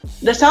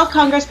The South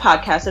Congress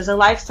podcast is a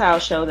lifestyle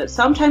show that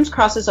sometimes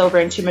crosses over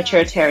into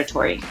mature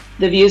territory.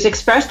 The views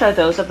expressed are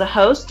those of the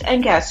host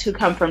and guests who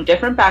come from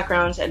different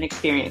backgrounds and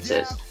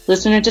experiences.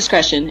 Listener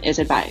discretion is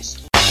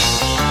advised.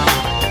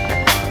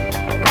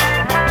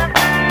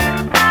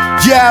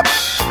 Yep.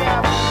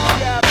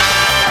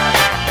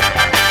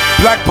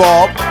 Black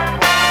Bulb.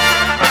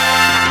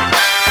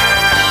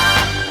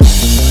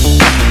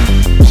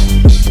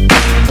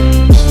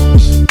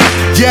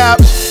 Yep.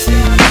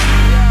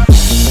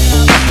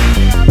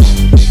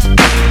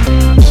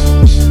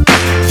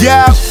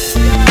 Yep.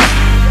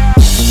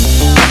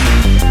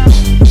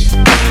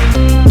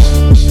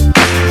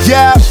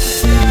 Yep.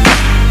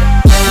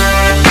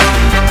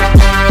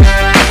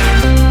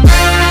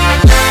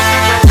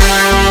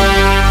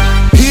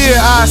 Here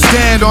I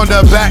stand on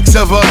the backs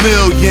of a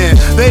million.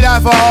 They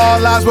died for our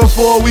lives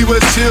before we were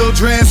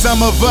children.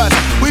 Some of us,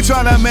 we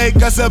tryna make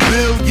us a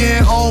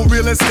billion. Own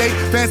real estate,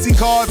 fancy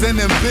cars and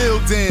them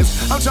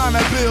buildings. I'm trying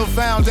to build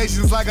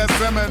foundations like a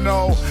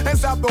Seminole and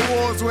stop the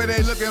wars where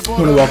they looking for. I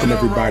want to welcome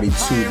everybody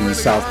to the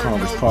South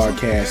Congress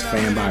Podcast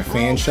Fan by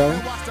Fan Show.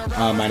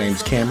 My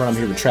name's Cameron. I'm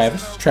here with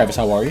Travis. Travis,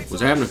 how are you?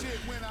 What's happening?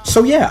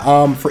 So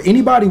for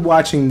anybody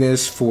watching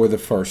this for the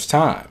first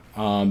time,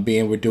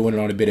 being we're doing it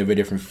on a bit of a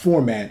different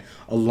format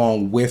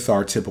along with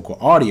our typical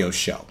audio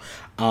show.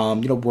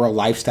 We're a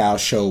lifestyle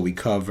show. We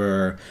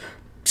cover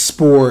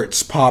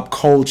sports, pop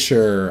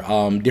culture,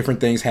 different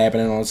things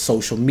happening on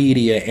social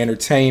media,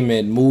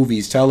 entertainment,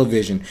 movies,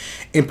 television.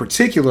 In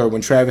particular,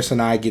 when Travis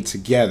and I get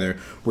together,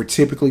 we're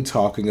typically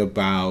talking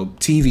about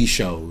TV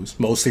shows,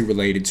 mostly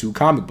related to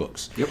comic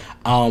books. Yep.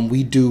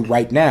 We do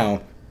right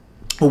now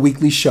a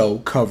weekly show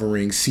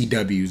covering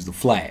CW's The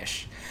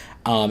Flash.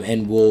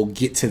 And we'll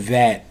get to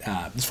that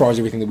as far as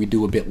everything that we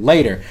do a bit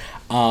later.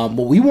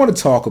 What we want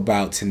to talk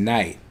about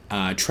tonight,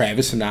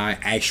 Travis and I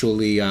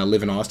actually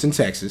live in Austin,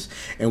 Texas,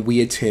 and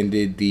we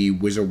attended the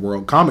Wizard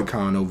World Comic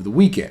Con over the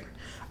weekend.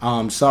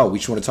 So we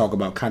just want to talk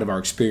about kind of our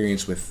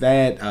experience with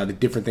that, the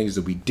different things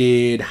that we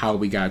did, how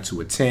we got to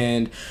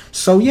attend.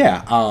 So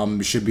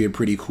it should be a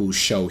pretty cool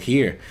show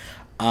here.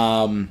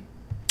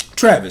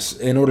 Travis,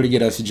 in order to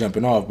get us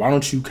jumping off, why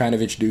don't you kind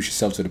of introduce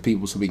yourself to the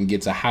people so we can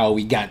get to how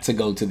we got to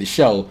go to the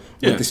show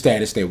with the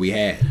status that we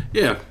had?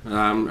 Yeah,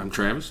 I'm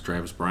Travis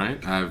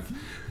Bryant. I've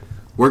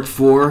worked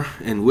for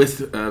and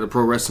with the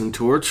Pro Wrestling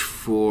Torch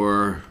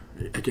for,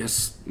 I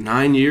guess,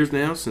 9 years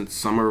now, since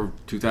summer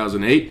of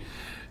 2008.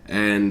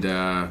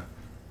 And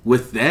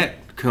with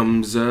that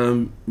comes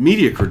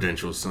media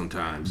credentials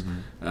sometimes.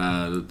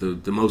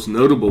 Mm-hmm. The most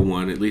notable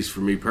one, at least for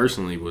me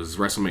personally, was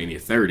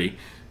WrestleMania 30.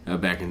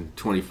 Back in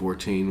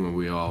 2014 when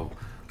we all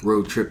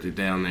road tripped it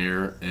down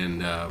there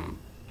and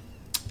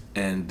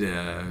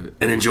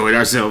enjoyed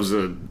ourselves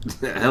a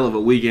hell of a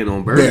weekend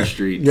on Bourbon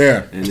Street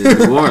and in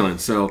New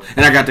Orleans. So,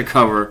 and I got to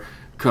cover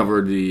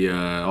the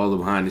all the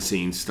behind the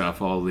scenes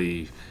stuff, all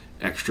the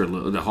extra,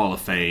 the Hall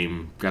of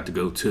Fame. Got to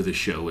go to the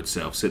show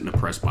itself, sit in the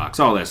press box,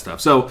 all that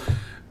stuff. So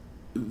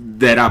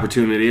that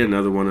opportunity,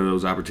 another one of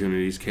those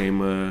opportunities,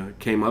 came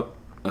up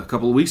a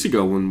couple of weeks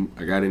ago when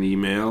I got an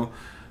email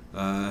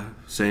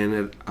saying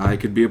that I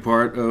could be a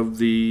part of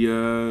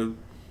the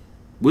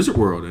Wizard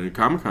World and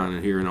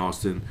Comic-Con here in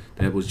Austin.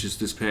 That was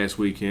just this past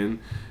weekend.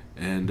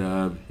 And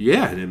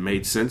it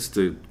made sense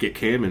to get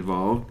Cam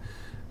involved.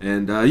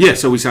 And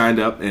so we signed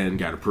up and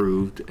got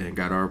approved and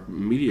got our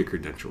media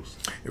credentials.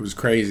 It was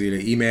crazy.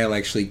 The email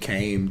actually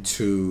came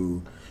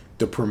to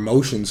the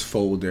promotions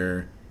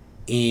folder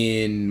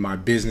in my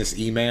business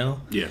email.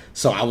 Yeah.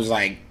 So I was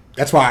like,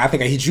 that's why I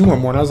think I hit you one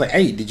morning. I was like,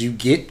 hey, did you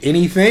get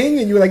anything?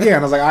 And you were like, yeah. And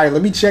I was like, all right,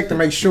 let me check to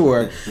make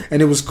sure.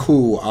 And it was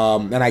cool.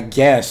 And I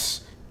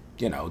guess,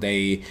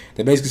 they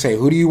basically say,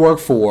 who do you work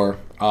for?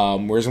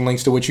 Where's the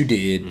links to what you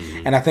did?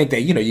 Mm-hmm. And I think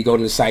that, you go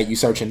to the site, you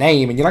search a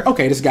name, and you're like,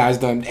 okay, this guy's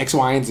done X,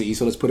 Y, and Z,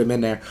 so let's put him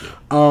in there.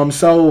 I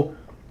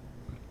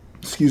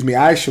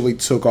actually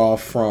took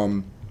off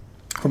from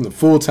the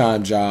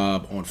full-time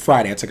job on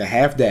Friday. I took a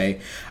half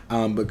day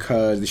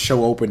because the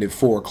show opened at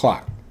 4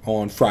 o'clock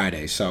on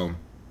Friday. So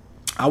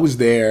I was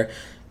there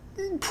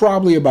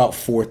probably about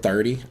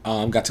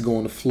 4:30. Got to go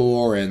on the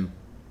floor and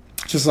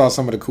just saw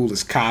some of the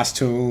coolest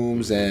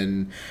costumes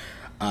and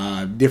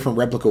different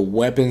replica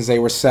weapons they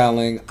were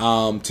selling.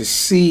 To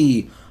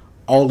see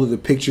all of the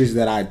pictures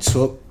that I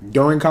took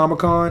during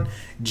Comic-Con,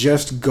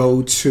 just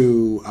go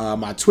to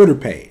my Twitter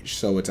page.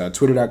 So it's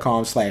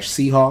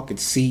twitter.com/Seahawk.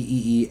 It's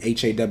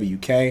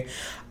CEEHAWK.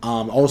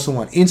 Also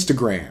on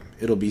Instagram,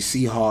 it'll be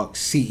Seahawk,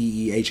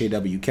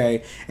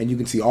 CEEHAWK, and you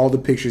can see all the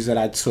pictures that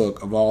I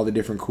took of all the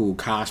different cool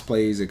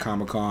cosplays at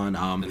Comic-Con.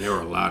 And there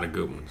were a lot of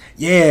good ones.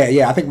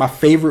 Yeah. I think my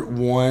favorite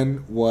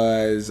one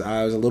was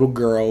a little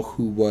girl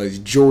who was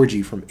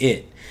Georgie from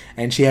It.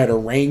 And she had a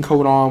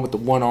raincoat on with the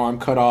one arm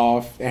cut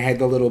off and had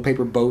the little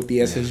paper boat, the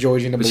SS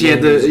Georgie in the balloon. She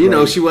had even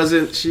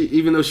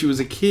though she was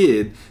a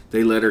kid,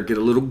 they let her get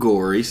a little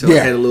gory, so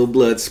it had a little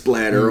blood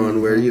splatter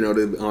on where,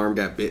 the arm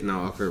got bitten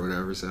off or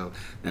whatever, so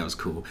that was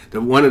cool.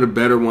 One of the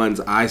better ones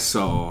I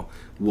saw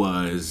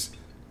was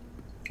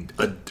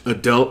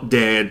adult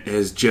dad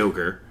as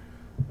Joker,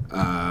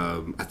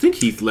 I think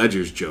Heath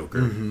Ledger's Joker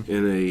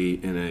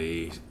in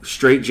a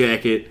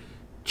straitjacket,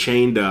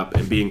 chained up,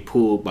 and being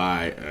pulled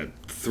by a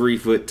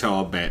 3-foot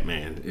tall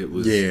Batman. It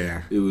was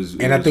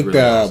and I think really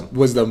awesome.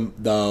 Was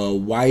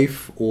the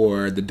wife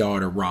or the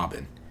daughter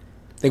Robin.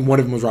 I think one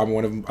of them was Robin.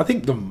 One of them, I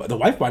think the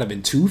wife might have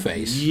been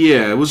Two-Face.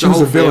 Yeah, it was the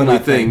whole family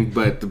thing.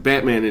 But the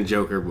Batman and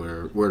Joker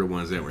were the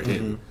ones that were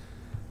hidden.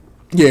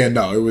 Yeah,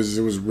 no, it was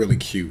really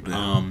cute.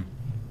 Yeah.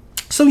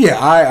 So yeah,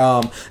 I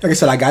like I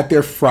said, I got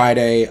there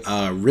Friday.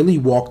 Really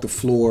walked the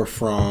floor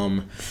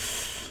from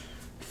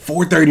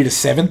 4:30 to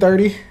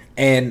 7:30,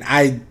 and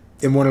I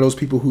am one of those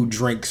people who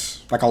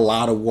drinks like a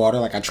lot of water.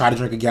 Like I try to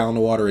drink a gallon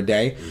of water a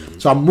day.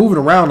 So I'm moving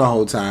around the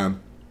whole time,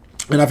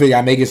 and I figure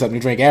I may get something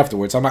to drink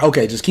afterwards. So I'm like,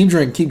 okay, just keep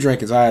drinking.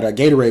 So I had a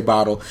Gatorade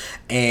bottle,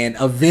 and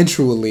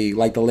eventually,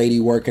 like the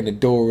lady working the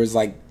door was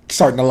like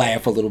starting to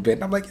laugh a little bit,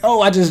 and I'm like,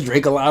 oh, I just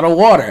drink a lot of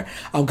water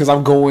because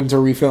I'm going to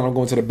refill and I'm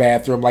going to the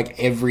bathroom like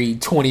every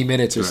 20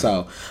 minutes or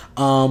so.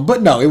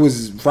 But no,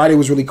 Friday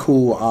was really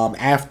cool.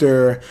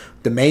 After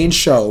the main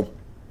show,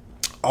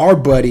 our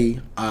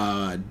buddy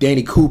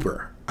Danny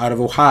Cooper out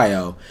of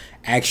Ohio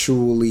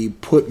actually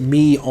put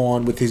me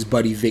on with his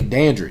buddy Vic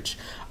Dandridge,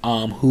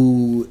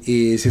 who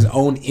is his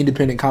own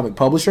independent comic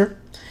publisher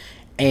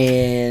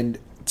and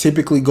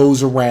typically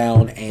goes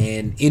around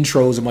and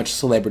intros a bunch of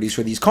celebrities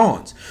for these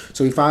cons.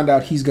 So we found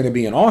out he's going to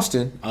be in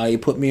Austin. He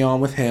put me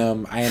on with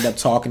him. I end up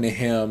talking to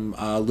him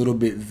a little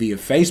bit via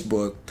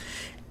Facebook,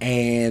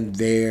 and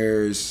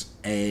there's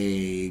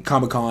a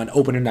Comic-Con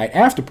opening night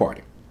after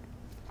party.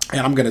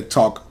 And I'm going to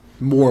talk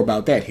more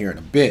about that here in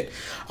a bit.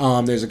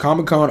 There's a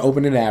Comic-Con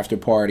opening after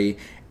party,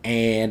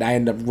 and I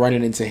end up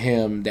running into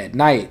him that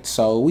night.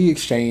 So we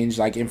exchanged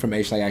like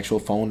information, like actual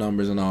phone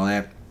numbers and all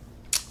that.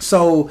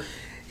 So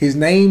his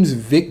name's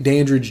Vic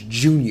Dandridge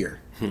Jr.,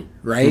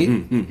 right?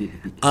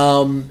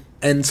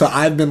 And so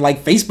I've been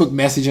like Facebook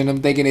messaging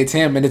him thinking it's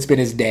him, and it's been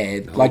his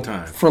dad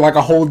for like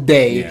a whole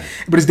day. Yeah.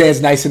 But his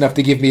dad's nice enough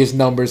to give me his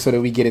number so that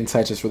we get in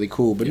touch. It's really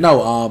cool. But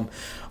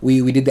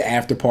we did the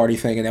after party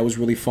thing, and that was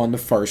really fun the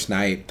first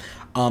night.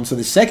 So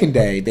the second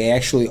day, they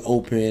actually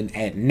open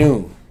at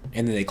noon,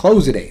 and then they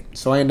close at 8.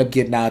 So I end up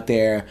getting out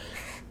there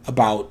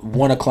about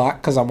 1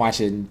 o'clock because I'm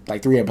watching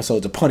like 3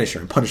 episodes of Punisher,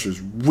 and Punisher's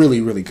really,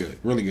 really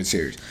good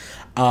series.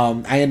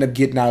 I end up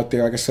getting out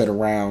there, like I said,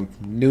 around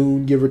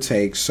noon, give or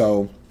take.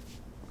 So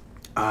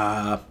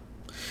a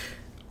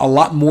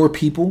lot more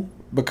people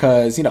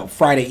because,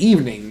 Friday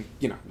evening,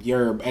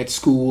 you're at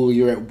school,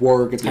 you're at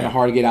work. It's kind of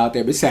hard to get out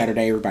there. But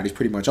Saturday, everybody's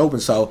pretty much open.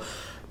 So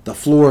the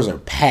floors are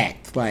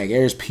packed. Like,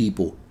 there's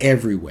people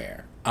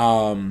everywhere.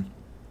 Again,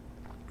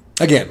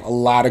 a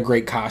lot of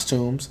great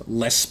costumes,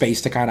 less space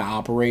to kind of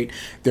operate.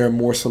 There are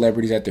more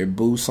celebrities at their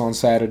booths on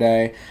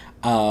Saturday.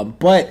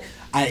 But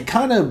I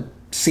kind of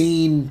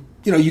seen,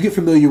 you get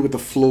familiar with the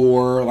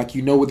floor, like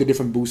what the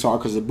different booths are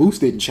because the booths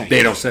didn't change.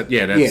 They don't set,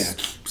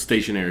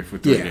 stationary for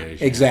 3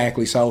 days. Yeah,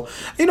 exactly. So,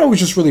 it was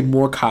just really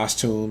more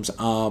costumes.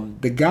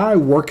 The guy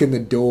working the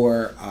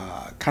door,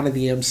 kind of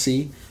the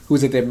MC,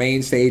 who's at their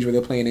main stage where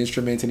they're playing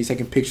instruments and he's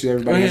taking pictures of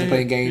everybody as they're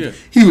playing games. Yeah.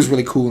 He was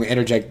really cool and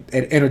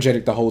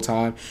energetic the whole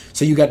time.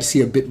 So you got to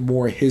see a bit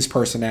more of his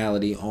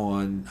personality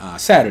on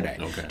Saturday.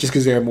 Okay. Just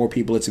because there are more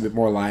people, it's a bit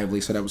more lively,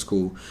 so that was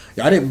cool.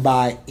 I didn't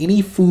buy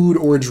any food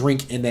or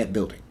drink in that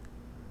building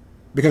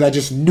because I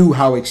just knew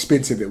how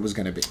expensive it was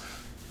going to be.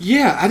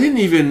 Yeah, I didn't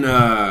even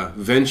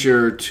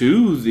venture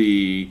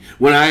to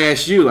when I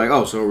asked you, like,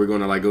 oh, so are we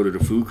going to like go to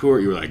the food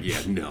court? You were like, yeah,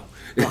 no.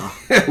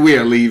 We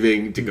are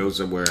leaving to go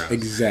somewhere else.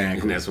 Exactly.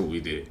 And that's what we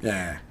did.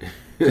 Yeah.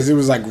 Because it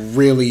was like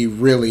really,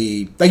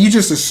 really, like you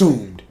just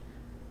assumed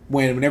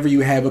whenever you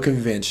have a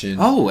convention.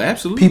 Oh,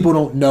 absolutely. People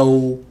don't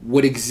know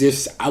what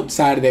exists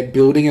outside of that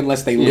building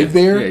unless they live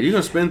there. Yeah, you're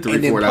going to spend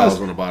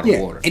 $3-4 on a bottle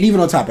of water. And even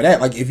on top of that,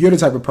 like if you're the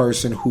type of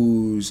person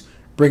who's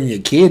bringing your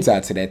kids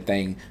out to that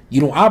thing,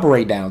 you don't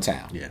operate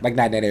downtown. Yeah. Like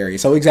not in that area.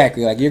 So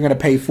exactly, like you're going to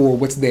pay for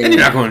what's there. And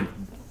you're not going to.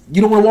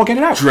 You don't want to walk in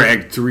and out.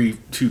 Drag 3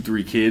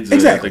 kids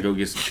exactly. to go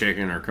get some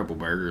chicken or a couple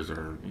burgers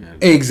or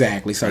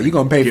exactly. So you're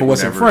gonna pay for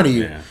what's in front of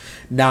you. Yeah.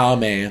 Nah,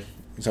 man.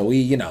 So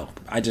we,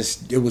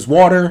 it was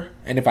water,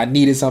 and if I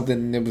needed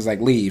something, it was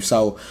like leave.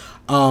 So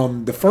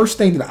the first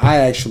thing that I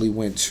actually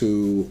went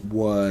to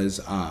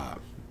was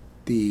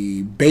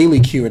the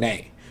Bayley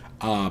Q&A.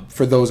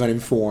 For those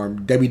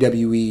uninformed,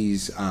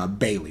 WWE's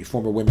Bayley,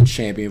 former women's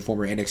champion,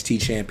 former NXT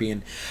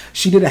champion.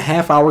 She did a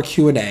half-hour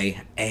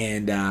Q&A,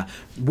 and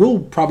we'll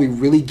probably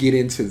really get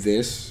into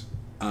this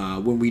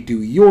when we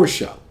do your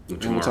show.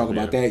 And we'll talk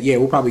about that. Yeah,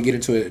 we'll probably get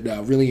into it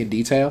really in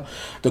detail.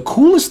 The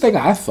coolest thing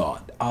I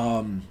thought,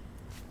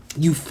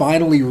 you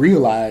finally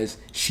realize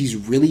she's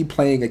really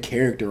playing a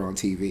character on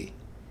TV.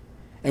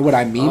 And what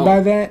I mean by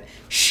that,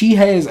 she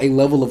has a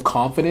level of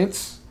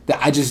confidence that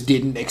I just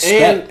didn't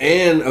expect.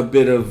 And a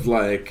bit of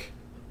like,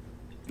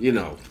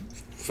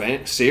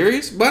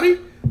 serious, buddy?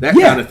 That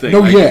kind of thing. No,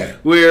 like,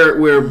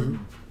 where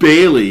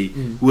Bailey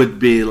would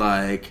be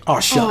like, "Oh,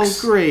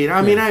 shucks. Oh, great.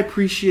 I mean, I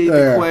appreciate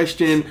the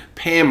question."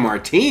 Pam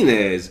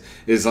Martinez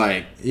is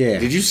like,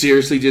 "Did you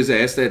seriously just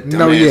ask that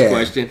dumbass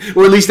question?"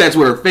 Or at least that's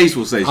what her face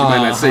will say. She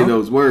might not say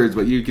those words,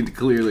 but you can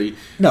clearly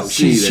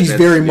see she's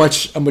very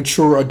much a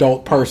mature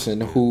adult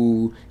person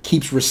who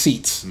keeps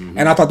receipts.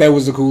 And I thought that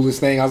was the coolest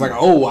thing. I was like,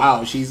 "Oh,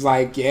 wow." She's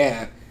like,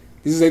 "Yeah,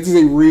 this is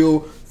a real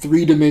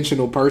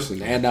three-dimensional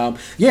person." And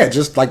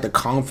just like the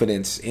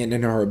confidence in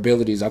her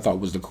abilities, I thought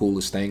was the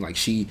coolest thing. Like,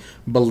 she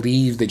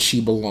believes that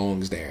she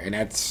belongs there, and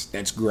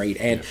that's great.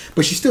 And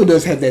but she still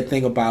does have that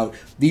thing about,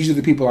 these are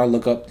the people I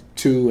look up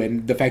to,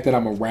 and the fact that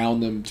I'm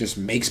around them just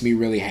makes me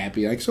really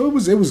happy. Like, so it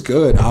was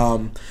good.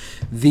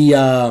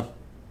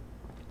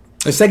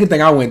 The second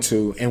thing I went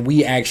to, and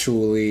we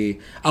actually,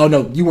 oh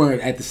no, you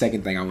weren't at the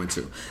second thing I went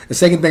to. The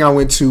second thing I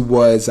went to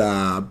was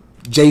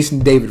Jason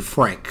David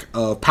Frank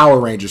of Power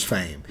Rangers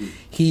fame.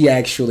 He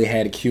actually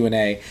had a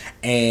Q&A,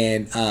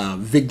 and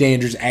Vic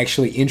Dandridge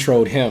actually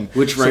introed him.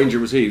 Which Ranger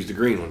was he? He was the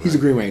green one, right? He's a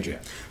Green Ranger.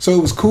 So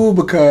it was cool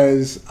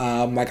because,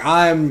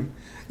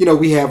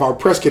 we have our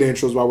press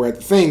credentials while we're at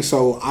the thing,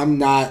 so I'm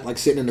not, like,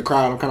 sitting in the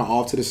crowd. I'm kind of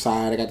off to the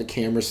side. I got the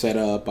camera set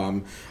up.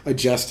 I'm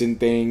adjusting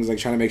things, like,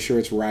 trying to make sure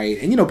it's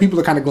right. And, people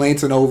are kind of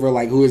glancing over,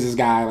 like, who is this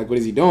guy? Like, what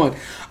is he doing?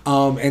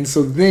 And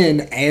so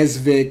then, as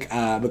Vic,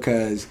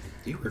 because...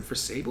 You work for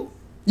Sable?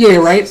 Yeah,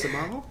 right?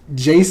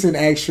 Jason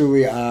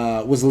actually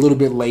was a little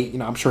bit late.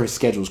 I'm sure his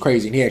schedule was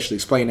crazy, and he actually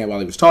explained that while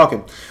he was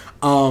talking.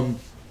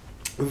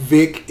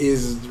 Vic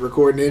is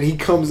recording, and he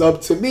comes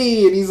up to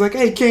me, and he's like,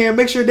 "Hey, Cam,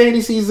 make sure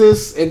Danny sees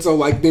this." And so,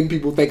 like, then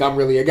people think I'm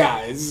really a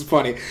guy. This is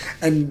funny.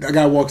 And a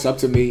guy walks up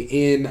to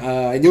me,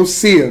 and you'll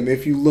see him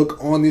if you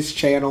look on this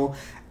channel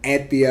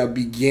at the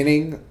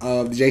beginning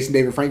of the Jason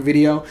David Frank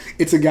video.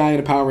 It's a guy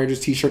in a Power Rangers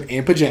t-shirt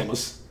and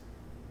pajamas.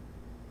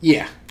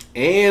 Yeah.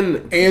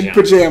 And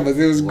pajamas.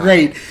 It was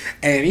great.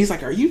 And he's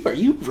like, Are you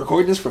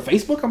recording this for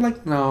Facebook? I'm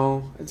like,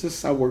 no, it's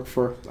just I work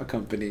for a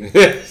company.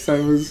 So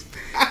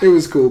it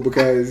was cool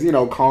because,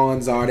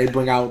 cons they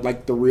bring out,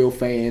 like, the real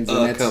fans,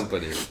 and that's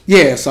company.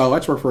 Yeah, so I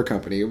just work for a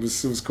company. It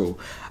was cool.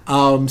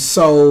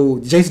 So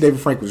Jason David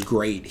Frank was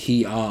great.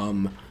 He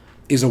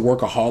is a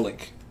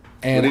workaholic.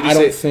 And I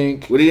don't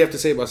think... What do you have to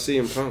say about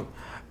CM Punk?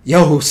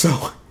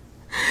 So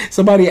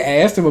somebody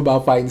asked him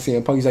about fighting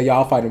CM Punk. He's like,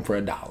 "Y'all fight him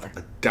for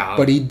 $1."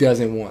 But he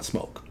doesn't want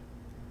smoke.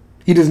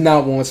 He does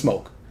not want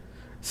smoke.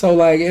 So,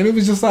 like, and it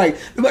was just like,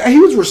 he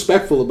was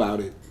respectful about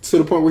it to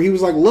the point where he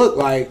was like, "Look,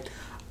 like,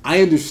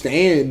 I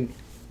understand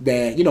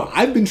that,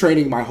 I've been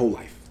training my whole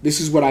life.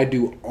 This is what I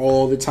do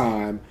all the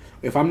time.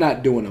 If I'm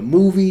not doing a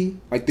movie,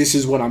 like, this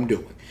is what I'm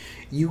doing.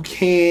 You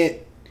can't,"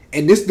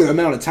 and the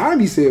amount of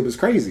time he said was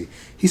crazy.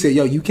 He said,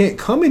 "Yo, you can't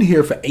come in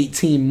here for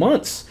 18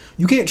 months.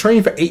 You can't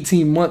train for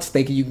 18 months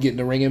thinking you can get in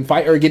the ring and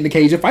fight, or get in the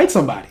cage and fight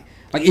somebody.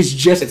 Like, it's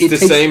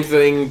same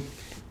thing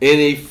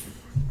any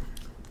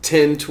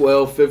 10,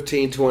 12,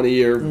 15,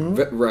 20-year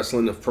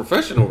wrestling, of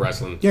professional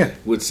wrestling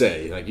would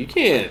say. Like, you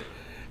can't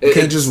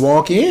just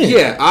walk in.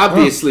 Yeah,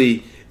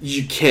 obviously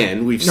you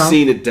can. We've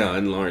seen it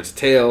done. Lawrence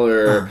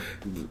Taylor,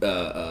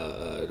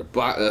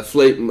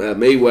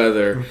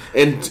 Mayweather,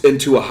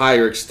 and to a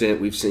higher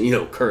extent, we've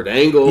seen, Kurt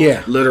Angle,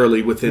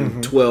 literally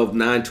within 12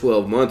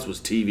 months was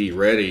TV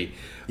ready.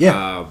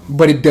 Yeah,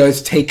 but it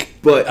does take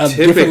a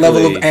different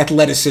level of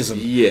athleticism.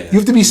 Yeah, you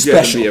have to be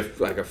special. You have to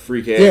be like a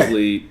freak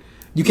athlete.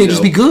 You can't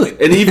just be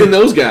good. And even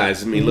those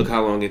guys, I mean, look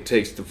how long it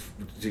takes to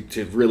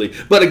really...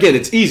 But again,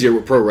 it's easier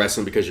with pro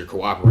wrestling because you're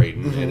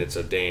cooperating, and it's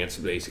a dance,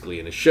 basically,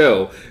 in a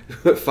show.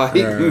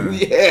 Fighting,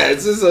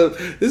 this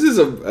is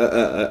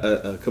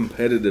a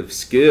competitive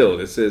skill.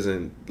 This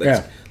isn't,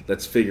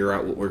 let's figure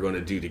out what we're going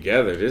to do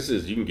together. This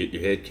is, you can get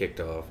your head kicked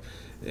off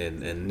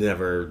and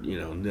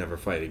never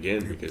fight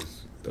again because...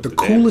 The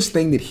coolest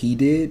thing that he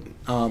did,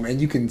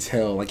 and you can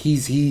tell, like,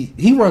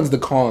 he runs the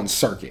con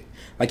circuit.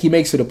 Like, he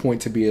makes it a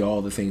point to be at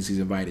all the things he's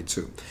invited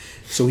to.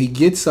 So he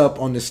gets up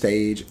on the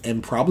stage,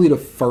 and probably the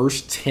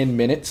first 10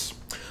 minutes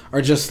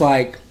are just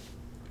like,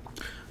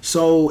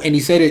 and he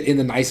said it in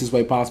the nicest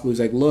way possible. He's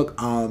like, "Look,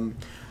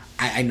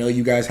 I know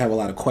you guys have a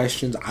lot of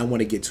questions. I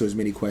want to get to as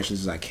many questions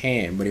as I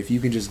can, but if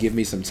you can just give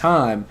me some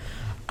time,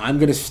 I'm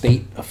going to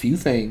state a few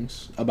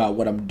things about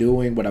what I'm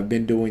doing, what I've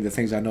been doing, the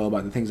things I know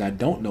about, the things I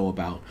don't know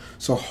about.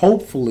 So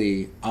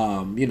hopefully,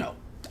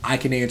 I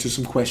can answer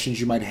some questions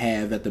you might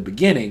have at the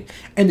beginning,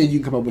 and then you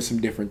can come up with some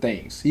different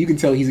things." So you can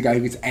tell he's a guy who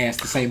gets asked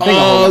the same thing.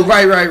 Oh,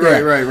 right.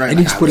 And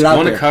he just put it out there.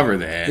 I want to cover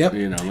that. Yep.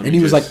 And he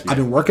was like, "I've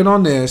been working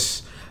on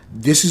this.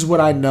 This is what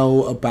I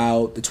know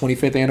about the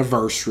 25th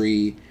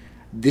anniversary.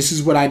 This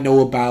is what I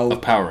know about...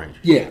 Of Power Rangers.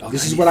 Yeah.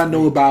 This is what I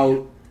know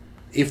about...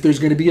 if there's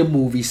going to be a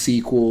movie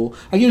sequel."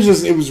 Like, it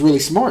was really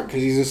smart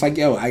because he's just like,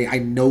 "Yo, I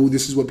know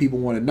this is what people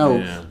want to know.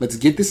 Yeah. Let's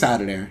get this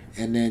out of there."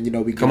 And then,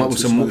 we come up with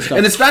some stuff.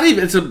 And it's not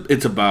even,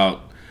 it's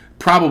about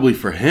probably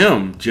for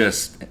him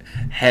just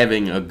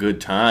having a good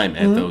time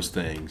at those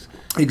things.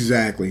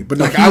 Exactly. But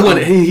like,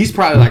 he's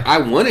probably like, I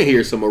want to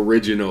hear some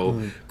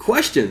original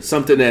questions,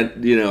 something that,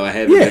 I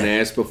haven't been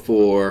asked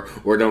before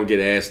or don't get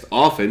asked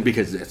often,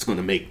 because that's going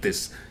to make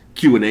this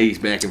Q&A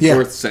back and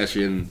forth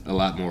session a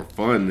lot more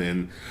fun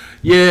than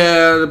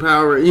the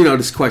Power.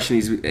 This question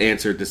he's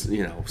answered this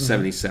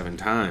 77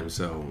 times.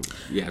 So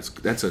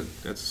that's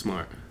a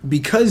smart,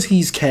 because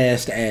he's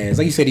cast as,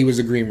 like you said, he was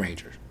a Green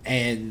Ranger,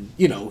 and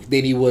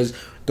then he was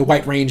the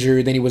White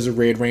Ranger, then he was a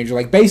Red Ranger.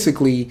 Like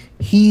basically,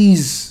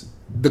 he's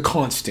the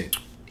constant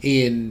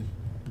in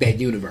that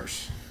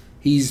universe.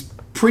 He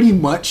pretty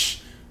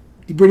much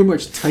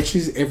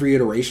touches every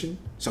iteration.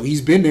 So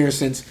he's been there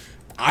since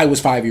I was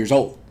 5 years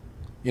old.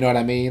 You know what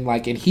I mean?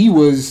 Like, and he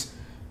was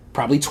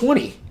probably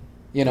 20.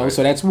 Right.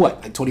 So that's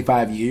like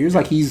 25 years.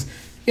 Like he's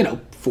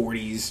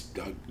 40s.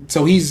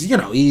 So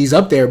he's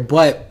up there,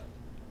 but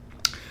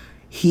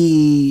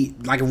he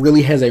like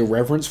really has a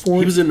reverence for it.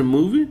 He was in the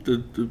movie.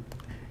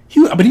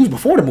 But he was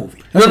before the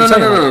movie.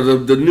 No.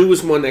 The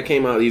newest one that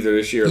came out either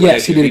this year or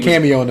last year. He did a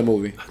cameo in the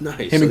movie.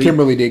 Nice. Him and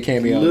Kimberly did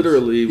cameos.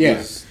 Literally,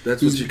 was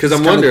because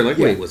I'm wondering,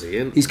 wait, was he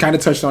in? He's kind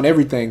of touched on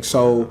everything.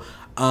 So,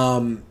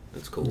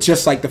 that's cool.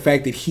 Just like the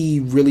fact that he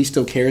really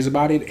still cares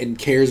about it and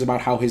cares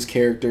about how his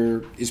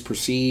character is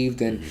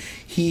perceived, and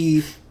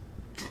he,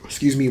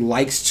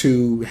 likes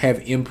to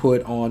have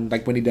input on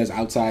like when he does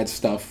outside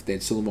stuff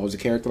that still involves the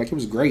character. Like it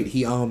was great.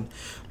 He,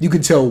 you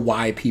can tell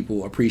why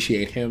people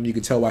appreciate him. You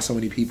can tell why so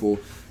many people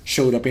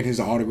showed up in his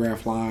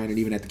autograph line and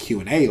even at the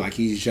Q&A. Like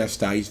he's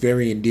just he's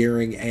very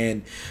endearing,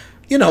 and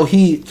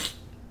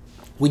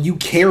when you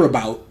care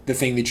about the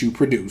thing that you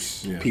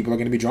produce, people are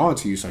going to be drawn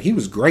to you. So he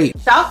was great.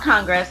 South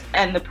Congress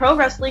and the Pro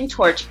Wrestling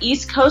Torch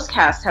East Coast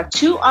cast have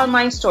 2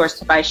 online stores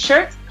to buy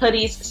shirts,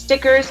 hoodies,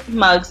 stickers,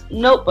 mugs,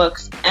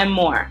 notebooks, and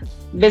more.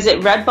 Visit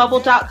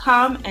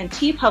redbubble.com and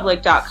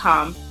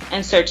tpublic.com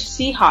and search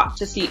Seahawk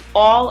to see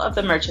all of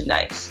the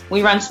merchandise.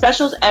 We run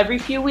specials every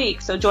few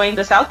weeks, so join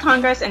the South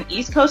Congress and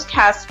East Coast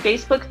cast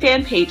Facebook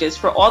fan pages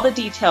for all the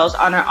details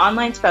on our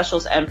online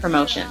specials and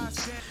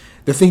promotions.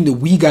 The thing that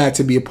we got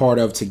to be a part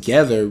of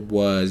together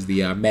was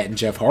the Matt and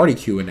Jeff Hardy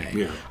Q&A.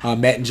 Yeah.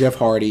 Matt and Jeff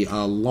Hardy,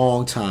 a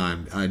long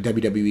time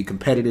WWE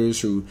competitors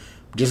who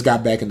just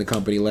got back in the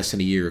company less than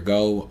a year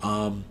ago.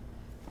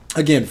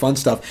 Again, fun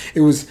stuff.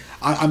 It was.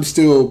 I'm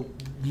still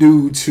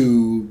new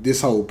to this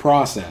whole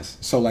process,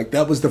 so like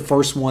that was the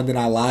first one that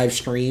I live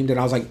streamed, and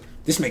I was like,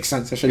 this makes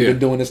sense. I should have been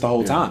doing this the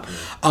whole time.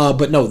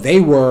 But no,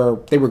 they were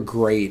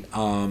great.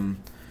 What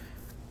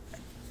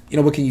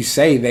can you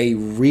say? They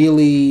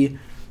really,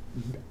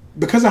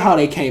 because of how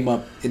they came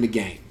up in the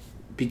game,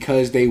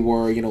 because they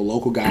were,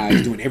 local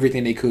guys doing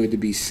everything they could to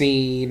be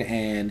seen,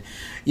 and,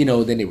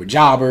 then they were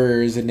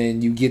jobbers, and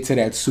then you get to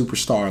that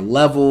superstar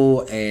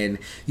level, and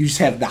you just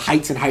have the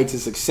heights and heights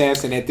of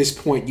success, and at this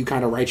point, you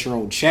kind of write your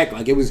own check.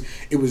 Like, it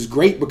was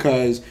great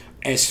because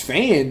as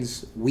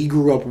fans, we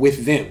grew up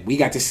with them. We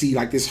got to see,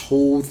 like, this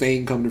whole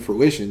thing come to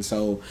fruition.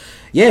 So,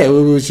 yeah, it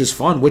was just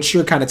fun. What's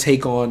your kind of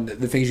take on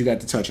the things you got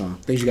to touch on,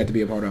 things you got to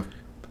be a part of?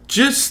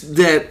 Just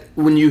that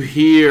when you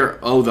hear,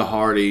 the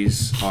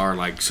Hardys are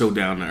like so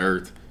down to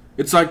earth,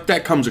 it's like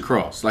that comes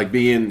across like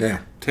being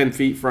 10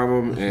 feet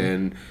from them,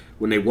 and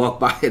when they walk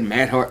by and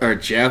Matt or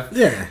Jeff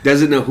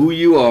doesn't know who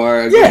you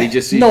are, he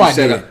just sees you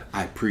set up.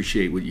 I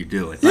appreciate what you're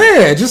doing.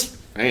 Like, just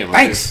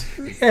thanks.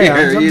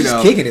 I'm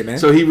just kicking it, man.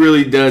 So he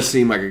really does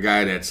seem like a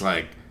guy that's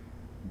like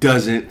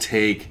doesn't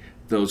take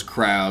those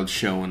crowds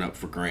showing up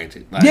for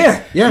granted. Like,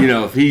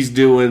 if he's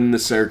doing the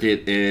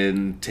circuit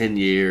in 10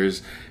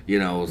 years,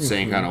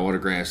 same kind of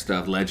autograph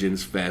stuff,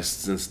 Legends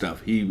Fests and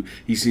stuff, he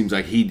seems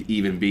like he'd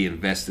even be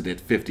invested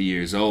at 50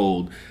 years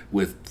old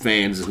with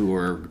fans who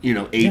are,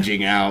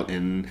 aging out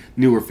and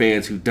newer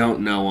fans who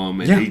don't know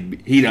him,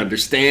 and he'd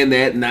understand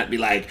that and not be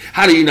like,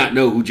 how do you not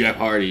know who Jeff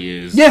Hardy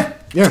is?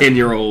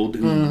 10-year-old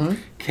who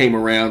came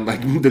around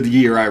like the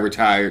year I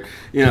retired.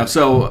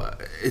 So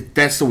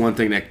that's the one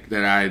thing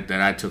that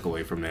I took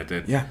away from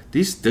that.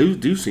 These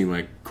do seem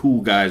like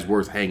cool guys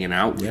worth hanging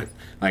out with.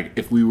 Like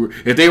if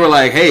they were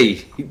like,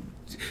 hey,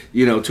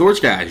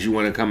 Torch guys, you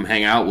want to come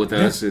hang out with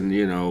us and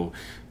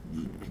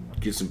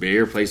get some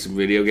beer, play some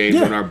video games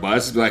on our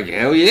bus? Like,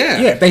 hell yeah.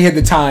 Yeah, if they had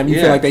the time, you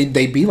feel like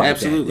they'd be like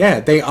Absolutely.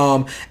 that.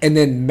 Yeah, and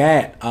then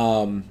Matt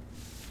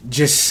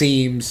just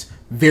seems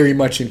very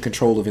much in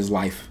control of his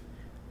life.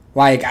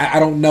 Like, I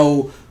don't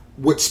know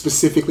what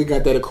specifically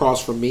got that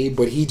across from me,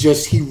 but he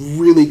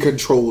really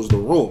controls the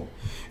room.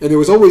 And there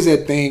was always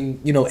that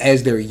thing,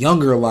 as they're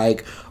younger,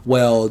 like,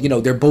 well,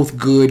 they're both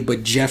good,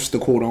 but Jeff's the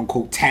quote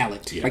unquote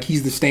talent. Like,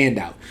 he's the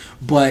standout.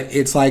 But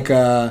it's like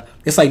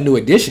New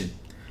Edition.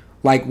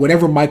 Like,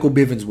 whatever Michael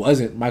Bivens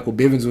wasn't, Michael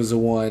Bivens was the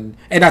one,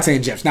 and not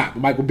saying Jeff's not, but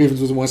Michael Bivens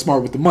was the one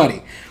smart with the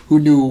money, who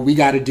knew we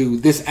got to do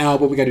this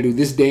album, we got to do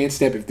this dance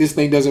step. If this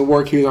thing doesn't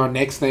work, here's our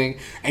next thing.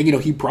 And,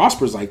 he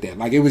prospers like that.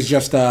 Like, it was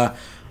just,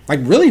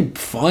 really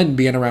fun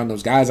being around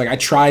those guys. Like, I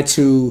try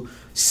to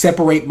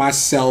separate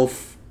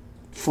myself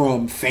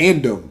from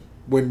fandom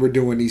when we're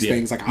doing these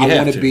things. Like, I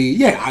want to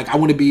be, I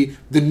want to be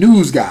the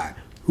news guy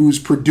who's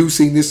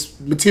producing this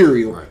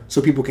material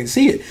so people can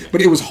see it.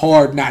 But it was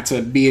hard not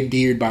to be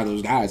endeared by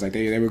those guys. Like,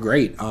 they were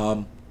great.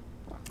 And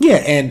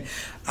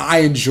I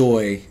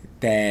enjoy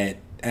that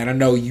And I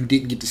know you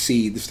didn't get to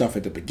see the stuff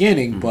at the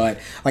beginning, but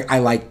like I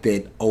like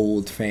that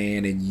old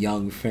fan and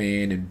young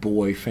fan and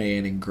boy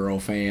fan and girl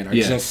fan are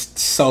just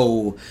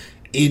so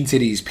into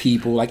these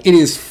people. Like it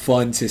is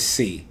fun to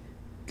see,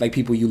 like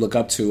people you look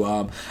up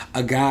to.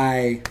 A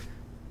guy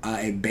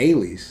at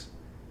Bailey's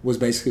was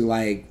basically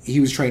like, he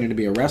was training to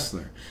be a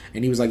wrestler,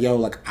 and he was like, yo,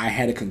 like I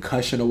had a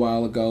concussion a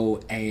while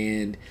ago,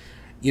 and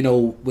you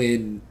know,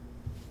 when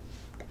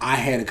I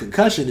had a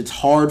concussion, it's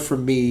hard for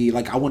me,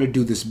 like I want to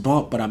do this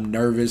bump, but I'm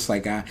nervous,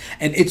 and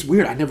it's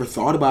weird, I never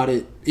thought about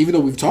it, even though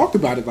we've talked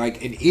about it,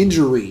 like an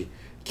injury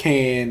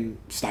can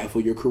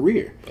stifle your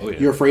career.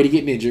 You're afraid of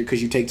getting injured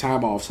because you take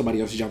time off, somebody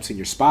else jumps in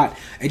your spot,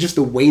 and just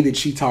the way that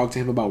she talked to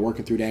him about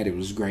working through that, it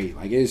was great.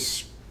 Like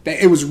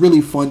it was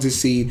really fun to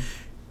see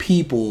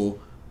people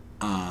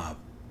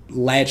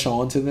latch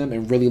on to them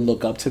and really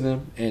look up to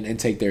them and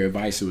take their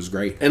advice. It was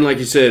great. And like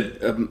you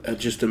said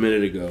just a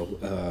minute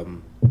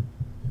ago,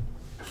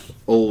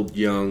 old,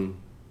 young,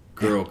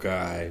 girl,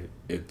 guy,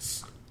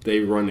 they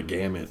run the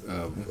gamut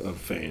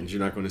of fans.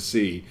 You're not going to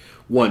see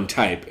one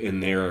type in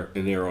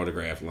their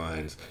autograph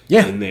lines.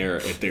 Yeah.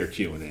 at their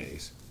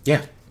Q&As.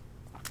 Yeah.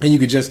 And you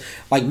could just,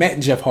 like Matt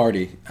and Jeff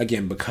Hardy,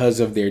 again,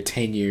 because of their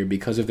tenure,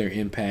 because of their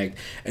impact,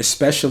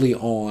 especially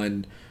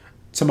on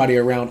somebody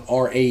around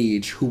our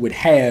age who would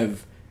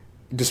have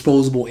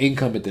disposable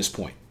income at this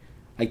point.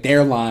 Like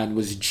their line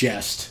was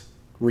just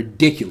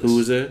ridiculous. Who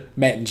was it?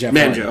 Matt and Jeff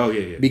Hardy. Oh,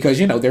 yeah.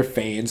 Because, you know, their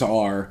fans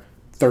are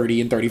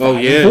 30 and 35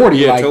 and 40.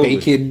 Yeah, like totally.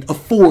 They can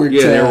afford to.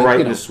 Yeah, they're right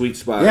in the sweet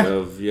spot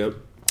of, yep.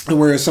 And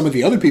whereas some of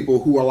the other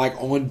people who are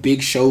like on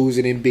big shows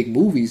and in big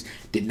movies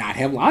did not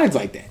have lines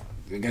like that.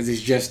 Because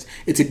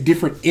it's a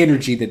different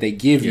energy that they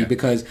give you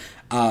because...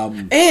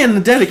 and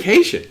the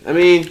dedication. I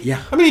mean,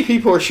 how many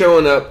people are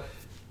showing up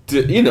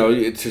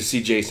to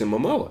see Jason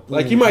Momoa?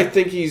 Like, you might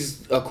think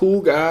he's a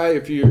cool guy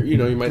if you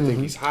might think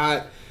he's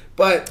hot,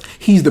 but...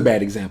 He's the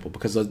bad example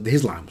because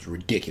his line was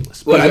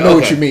ridiculous. But I know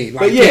what you mean.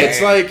 Like, but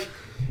it's like,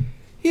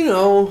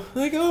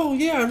 like, oh,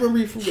 yeah, I remember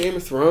you from Game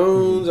of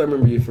Thrones. I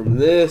remember you from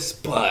this,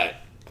 but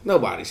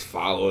nobody's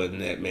following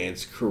that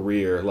man's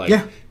career like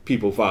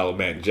people follow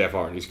Matt and Jeff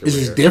Hardy's career. It's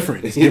just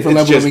different. It's a different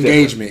level of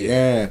engagement.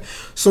 Yeah.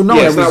 So, no,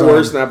 it's not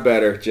worse, not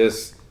better.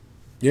 Just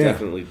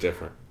definitely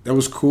different. That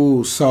was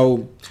cool.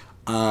 So...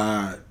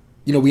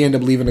 we end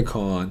up leaving the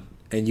con,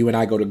 and you and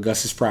I go to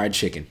Gus's Fried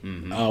Chicken,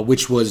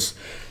 which was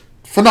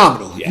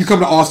phenomenal. Yes. You come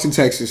to Austin,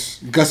 Texas,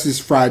 Gus's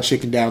Fried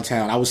Chicken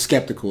downtown. I was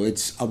skeptical.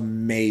 It's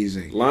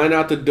amazing. Line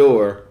out the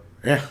door.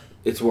 Yeah.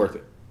 It's worth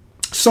it.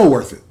 So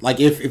worth it. Like,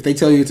 if they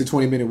tell you it's a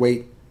 20-minute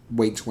wait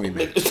 20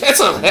 minutes.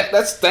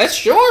 That's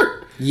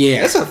short.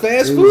 Yeah. That's a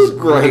fast food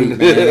grind.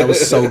 That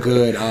was so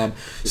good.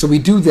 So we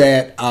do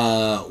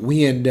that.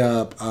 We end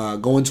up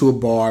going to a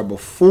bar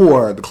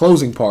before the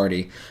closing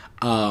party.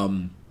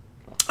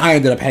 I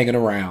ended up hanging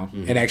around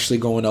and actually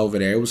going over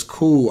there. It was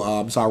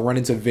cool. So I run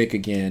into Vic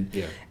again.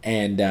 Yeah.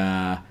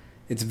 And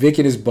it's Vic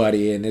and his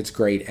buddy, and it's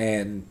great.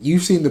 And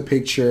you've seen the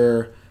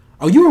picture.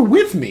 Oh, you were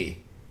with me.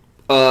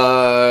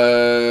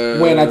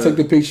 When I took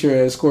the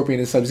picture of Scorpion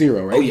and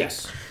Sub-Zero, right? Oh,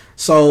 yes.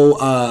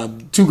 So,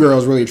 two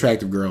girls, really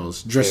attractive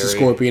girls, dressed as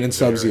Scorpion and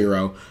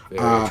Sub-Zero.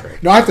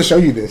 No, I have to show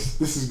you this.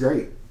 This is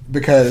great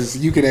because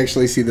you can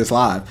actually see this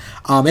live.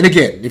 And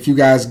again, if you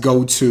guys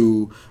go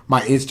to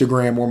my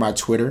Instagram or my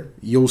Twitter,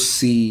 you'll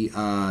see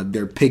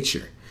their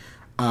picture.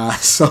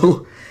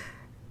 So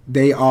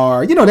they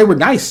are, they were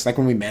nice. Like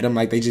when we met them,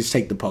 like they just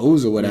take the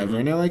pose or whatever.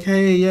 And they're like,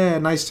 hey, yeah,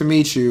 nice to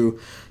meet you.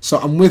 So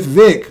I'm with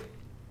Vic.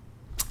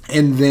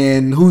 And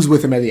then who's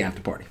with him at the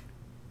after party?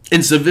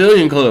 In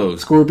civilian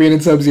clothes. Scorpion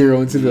and Sub-Zero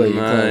in civilian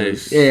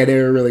clothes. Yeah,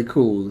 they were really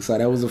cool. So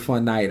that was a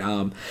fun night.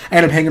 I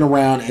ended up hanging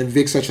around, and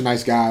Vic's such a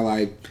nice guy.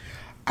 Like,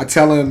 I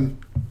tell him,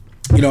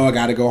 I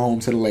got to go home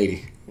to the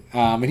lady.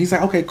 And he's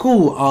like, okay,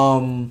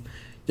 cool.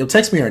 You'll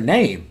text me her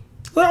name.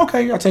 I'm like,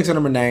 okay, I texted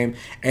him her name.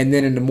 And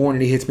then in the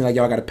morning, he hits me like,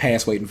 yo, I got a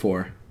pass waiting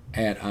for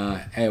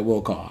her at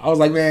Will Call. I was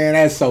like, man,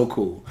 that's so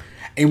cool.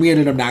 And we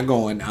ended up not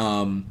going.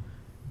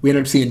 We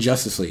ended up seeing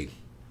Justice League.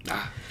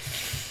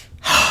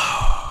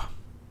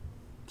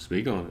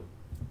 Speak on it.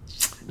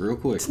 Real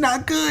quick. It's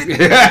not good.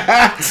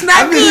 It's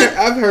not good.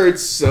 I've heard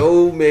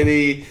so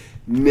many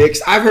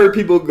mixed. I've heard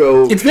people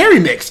go. It's very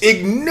mixed.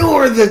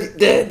 Ignore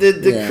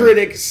the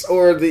critics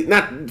or the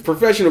not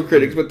professional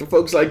critics, but the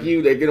folks like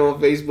you that get on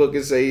Facebook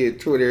and say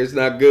Twitter is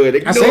not good.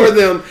 Ignore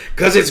them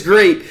because it's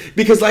great.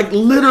 Because like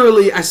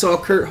literally, I saw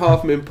Kurt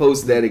Hoffman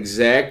post that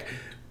exact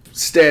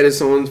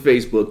status on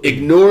Facebook.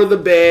 Ignore the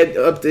bad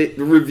update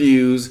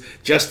reviews.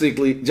 Justice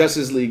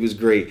League was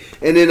great,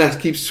 and then I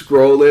keep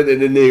scrolling,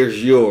 and then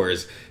there's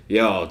yours.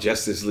 Yo,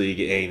 Justice League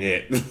ain't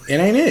it. It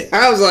ain't it.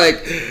 I was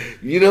like,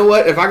 you know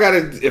what? If I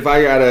gotta,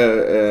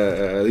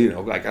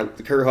 like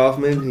Kurt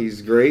Hoffman,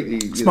 he's great.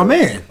 He's my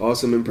man.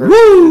 Awesome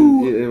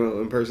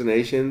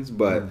impersonations.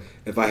 But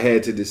if I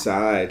had to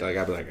decide, like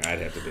I'd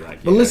have to be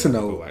like. But listen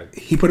though,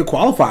 he put a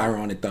qualifier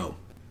on it though.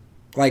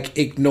 Like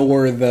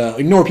ignore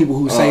people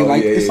who say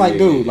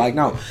dude, like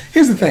no.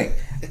 Here's the thing,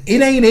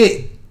 it ain't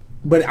it.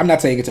 But I'm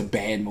not saying it's a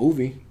bad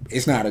movie.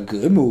 It's not a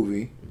good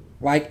movie.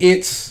 Like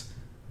it's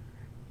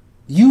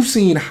You've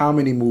seen how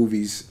many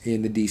movies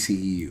in the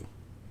DCEU?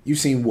 You've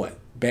seen what?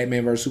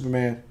 Batman vs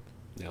Superman?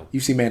 No.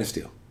 You've seen Man of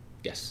Steel?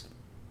 Yes.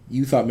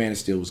 You thought Man of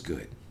Steel was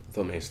good. I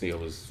thought Man of Steel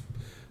was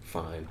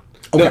fine.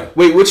 Okay. No,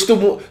 wait, which the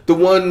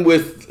one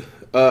with...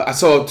 I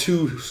saw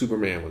 2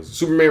 Superman ones.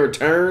 Superman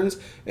Returns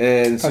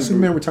and...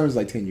 Superman Returns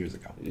like 10 years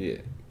ago. Yeah.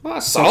 Well, I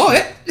saw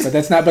it. But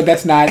that's not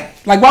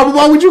like,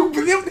 why would you...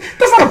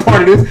 That's not a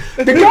part of this.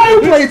 The guy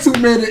who played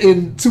Superman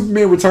in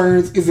Superman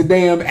Returns is a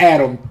damn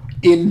Atom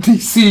in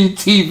DC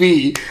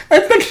TV.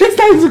 That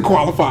doesn't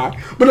qualify.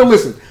 But no,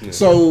 listen. Yeah.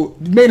 So,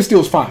 Man of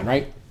Steel is fine,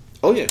 right?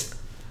 Oh, yeah.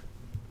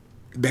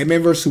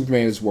 Batman vs.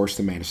 Superman is worse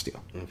than Man of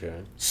Steel. Okay.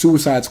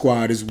 Suicide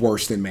Squad is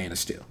worse than Man of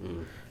Steel.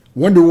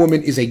 Wonder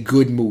Woman is a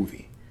good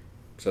movie.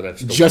 So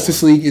that's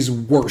Justice League is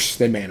worse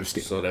than Man of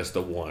Steel. So that's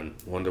the one.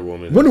 Wonder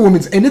Woman. Wonder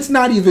Woman's, and it's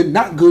not even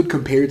not good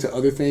compared to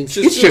other things.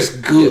 It's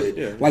just good.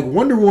 Yeah. Like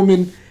Wonder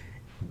Woman,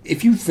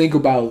 if you think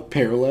about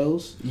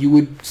parallels, you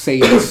would say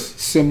it's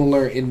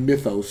similar in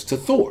mythos to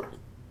Thor.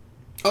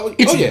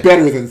 It's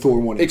better than Thor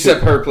 1 and 2.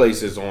 Except her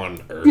place is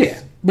on Earth.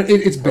 Yeah, but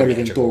it's better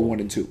than Thor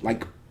 1 and 2.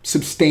 Like,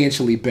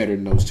 substantially better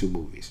than those 2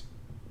 movies.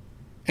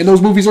 And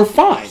those movies are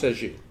fine.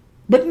 Says you.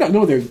 But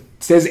no,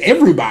 says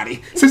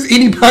everybody. Says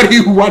anybody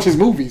who watches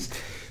movies.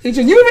 It's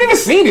just, you haven't even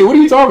seen it. What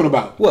are you talking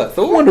about? What,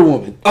 Thor? Wonder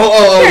Woman.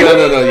 Oh, yeah,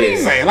 no, yeah.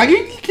 Saying?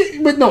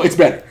 Like, but no, it's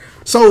better.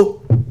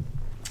 So,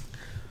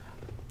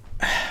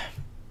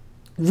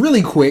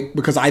 really quick,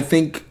 because I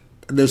think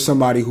there's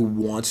somebody who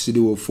wants to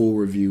do a full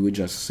review of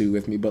Justice League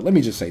with me, but let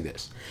me just say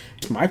this.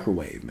 It's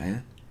Microwave,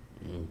 man.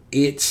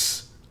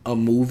 It's a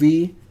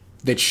movie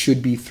that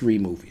should be 3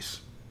 movies.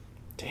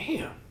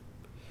 Damn.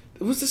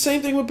 It was the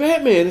same thing with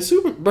Batman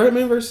and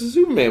Batman versus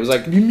Superman. It was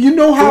like you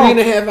know how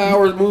 3.5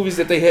 hours movies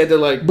that they had to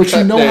like. But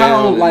you know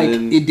how like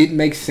it didn't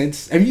make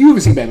sense. Have you ever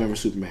seen Batman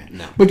versus Superman?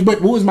 No. But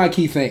what was my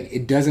key thing?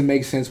 It doesn't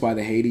make sense why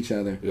they hate each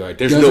other. Right.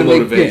 There's no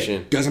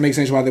motivation. Doesn't make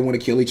sense why they want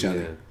to kill each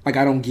other. Yeah. Like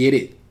I don't get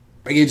it.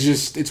 Like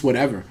it's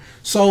whatever.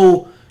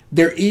 So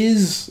there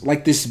is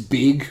like this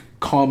big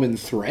common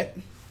threat,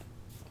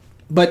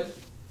 but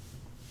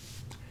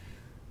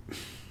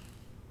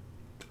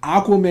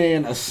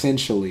Aquaman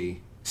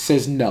essentially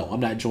says, no,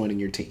 I'm not joining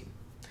your team.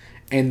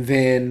 And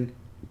then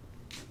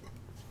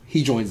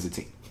he joins the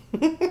team.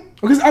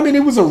 Because, I mean,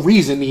 it was a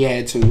reason he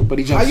had to, but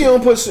he jumps.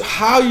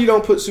 How you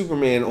don't put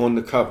Superman on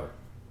the cover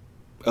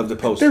of the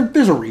poster?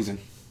 There's a reason.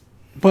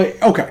 But,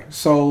 okay,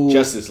 so...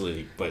 Justice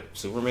League, but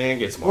Superman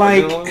gets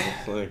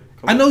marginalized?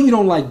 I know you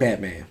don't like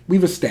Batman.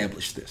 We've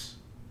established this.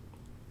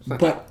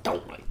 But I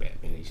don't like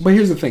Batman. But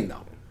here's the thing,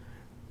 though.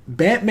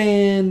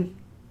 Batman,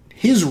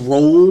 his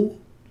role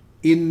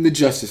in the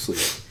Justice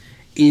League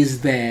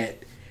is that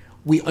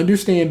we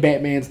understand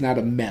Batman's not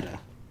a meta,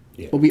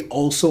 but we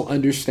also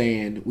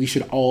understand we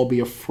should all be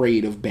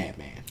afraid of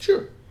Batman.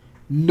 Sure.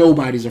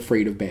 Nobody's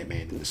afraid of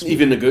Batman in this movie.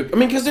 Even the good... I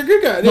mean, because they're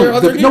good guys.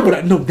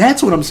 No,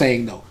 that's what I'm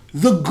saying, though.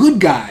 The good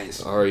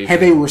guys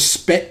have a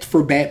respect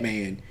for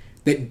Batman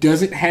that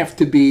doesn't have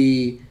to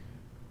be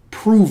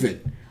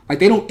proven. Like,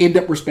 they don't end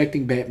up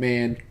respecting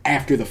Batman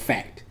after the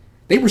fact.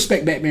 They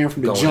respect Batman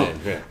from the jump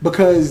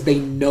because they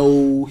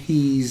know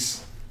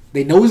his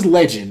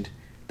legend.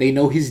 They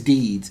know his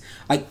deeds.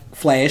 Like,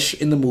 Flash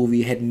in the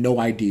movie had no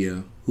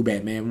idea who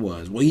Batman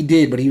was. Well, he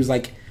did, but he was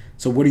like,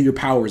 so what are your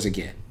powers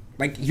again?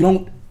 Like,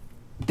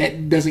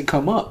 that doesn't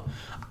come up.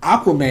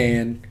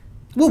 Aquaman...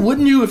 Well,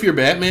 wouldn't you if you're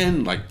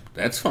Batman? Like,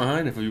 that's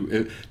fine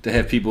to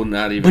have people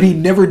not even... But he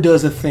never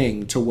does a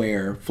thing to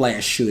where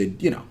Flash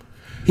should, He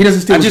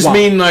doesn't steal his watch.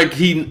 Mean like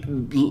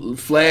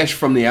Flash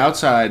from the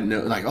outside,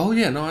 like, oh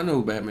yeah, no, I know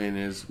who Batman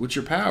is. What's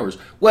your powers?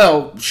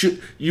 Well,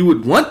 you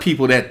would want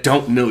people that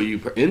don't know you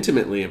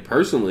intimately and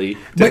personally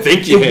to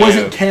think you have. It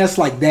wasn't cast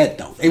like that,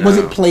 though. It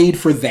wasn't played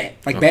for that.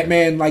 Like,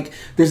 Batman, like,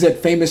 there's that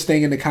famous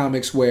thing in the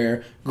comics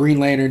where Green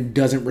Lantern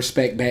doesn't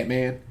respect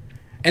Batman.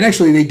 And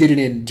actually, they did it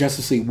in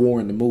Justice League War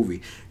in the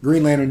movie.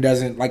 Green Lantern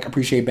doesn't, like,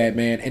 appreciate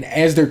Batman. And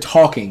as they're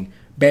talking,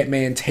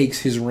 Batman takes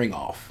his ring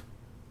off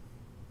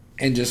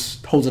and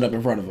just holds it up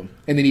in front of him.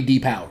 And then he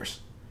depowers.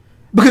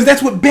 Because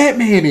that's what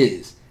Batman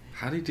is.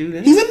 How'd he do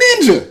that? He's a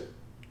ninja.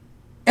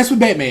 That's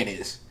what Batman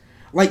is.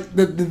 Like,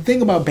 the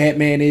thing about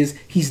Batman is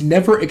he's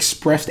never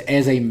expressed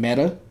as a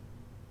meta,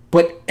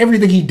 but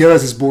everything he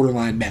does is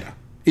borderline meta.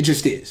 It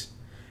just is.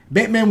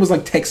 Batman was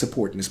like tech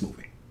support in this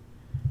movie.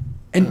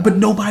 But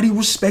nobody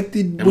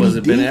respected what he did. Was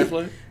it Ben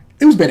Affleck?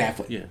 It was Ben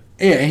Affleck. Yeah.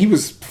 Yeah, and he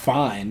was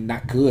fine,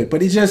 not good.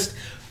 But it just...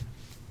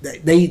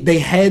 They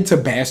had to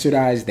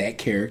bastardize that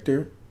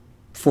character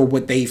for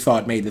what they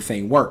thought made the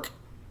thing work.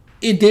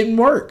 It didn't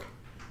work.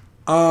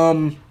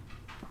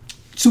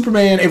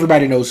 Superman,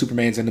 everybody knows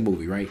Superman's in the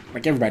movie, right?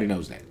 Like, everybody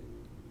knows that.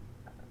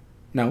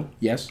 No?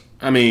 Yes?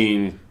 I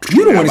mean...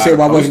 You don't want to say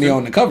why wasn't he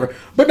on the cover.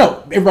 But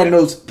no, everybody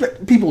knows.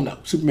 People know.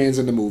 Superman's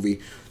in the movie.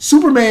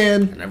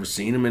 Superman... I've never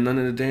seen him in none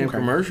of the damn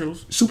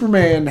commercials.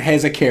 Superman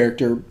has a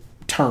character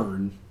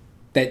turn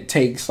that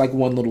takes, like,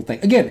 one little thing.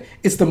 Again,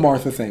 it's the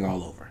Martha thing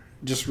all over.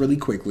 Just really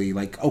quickly,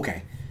 like,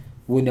 okay,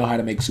 we know how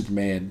to make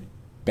Superman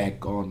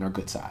back on our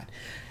good side.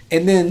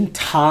 And then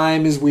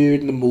time is weird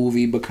in the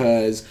movie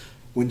because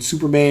when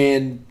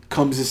Superman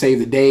comes to save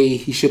the day,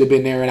 he should have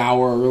been there an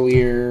hour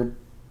earlier.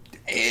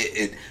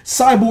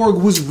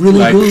 Cyborg was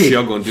really good.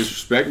 Y'all gonna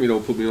disrespect me?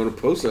 Don't put me on a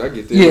poster. I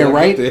get there. Yeah,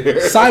 right.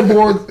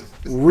 Cyborg,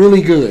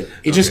 really good.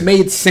 It just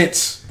made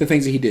sense, the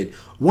things that he did.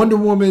 Wonder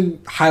Woman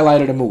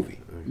highlighted a movie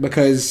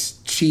because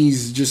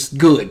she's just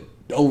good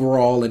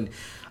overall, and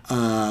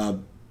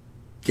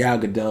Gal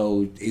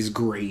Gadot is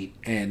great.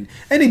 And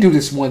they do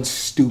this one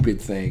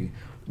stupid thing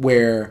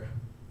where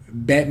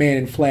Batman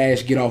and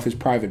Flash get off his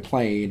private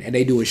plane and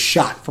they do a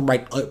shot from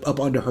right up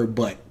under her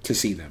butt to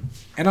see them.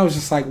 And I was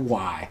just like,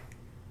 why?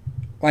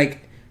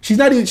 Like, she's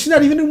not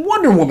even in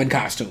Wonder Woman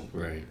costume.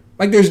 Right.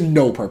 Like, there's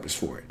no purpose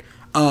for it.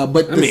 But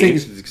the thing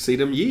is, see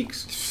them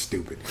yeeks.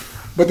 Stupid.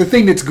 But the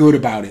thing that's good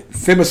about it,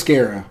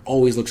 Themyscira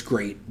always looks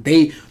great.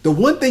 The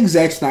one thing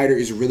Zack Snyder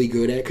is really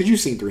good at, because you've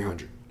seen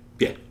 300.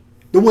 Yeah.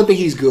 The one thing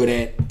he's good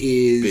at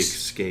is big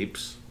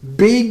scapes.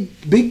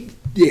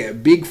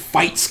 Big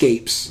fight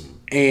scapes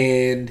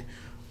and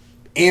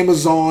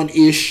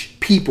Amazon-ish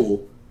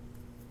people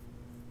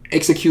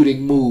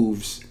executing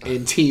moves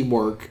and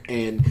teamwork,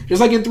 and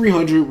just like in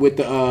 300 with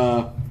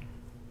the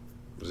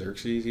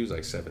Xerxes, he was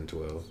like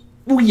 7'12".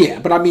 Well, yeah,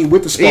 but I mean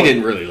with the Spartans. He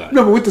didn't really like.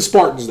 No, but with the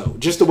Spartans though,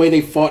 just the way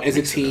they fought as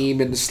a team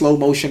and the slow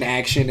motion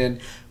action,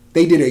 and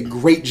they did a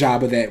great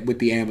job of that with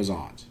the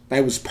Amazons.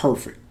 That was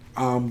perfect.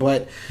 And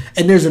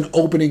there's not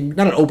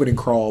an opening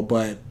crawl,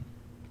 but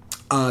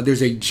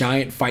there's a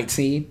giant fight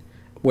scene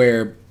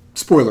where,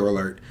 spoiler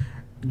alert,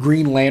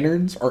 Green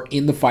Lanterns are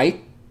in the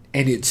fight,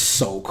 and it's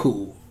so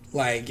cool.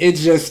 Like,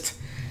 it's just...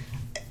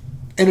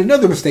 And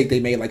another mistake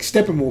they made, like,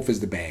 Steppenwolf is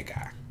the bad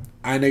guy.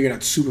 I know you're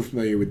not super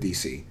familiar with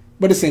DC,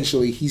 but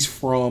essentially he's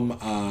from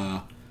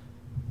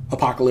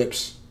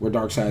Apocalypse, where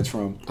Darkseid's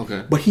from.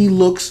 Okay. But he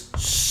looks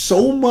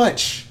so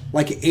much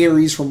like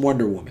Ares from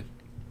Wonder Woman,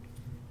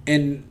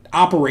 and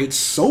operates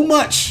so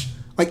much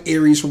like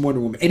Ares from Wonder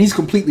Woman. And he's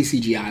completely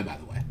CGI, by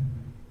the way.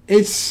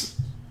 It's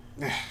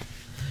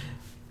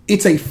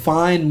a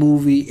fine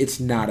movie. It's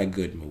not a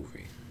good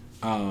movie.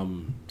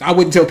 I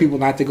wouldn't tell people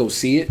not to go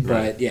see it,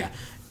 but yeah,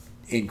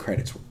 end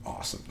credits were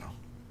awesome though.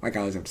 Like, I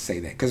always have to say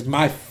that because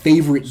my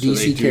favorite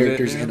DC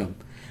characters in them.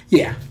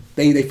 Yeah,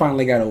 they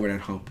finally got over that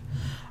hump.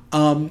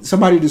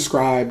 Somebody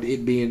described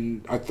it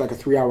being like a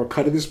 3-hour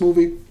cut of this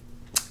movie.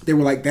 They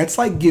were like, that's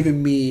like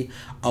giving me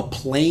a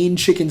plain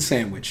chicken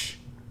sandwich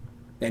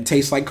that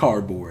tastes like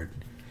cardboard,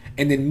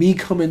 and then me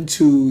coming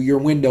to your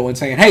window and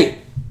saying, hey,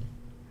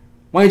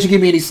 why don't you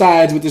give me any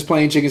sides with this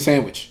plain chicken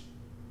sandwich?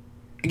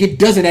 Like, it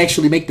doesn't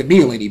actually make the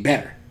meal any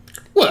better.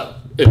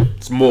 Well,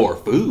 it's more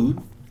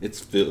food. It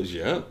fills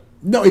you up.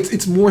 No,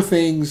 it's more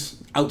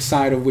things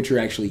outside of what you're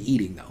actually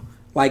eating, though.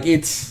 Like,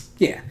 it's,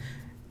 yeah.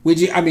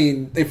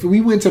 If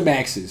we went to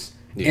Max's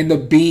and the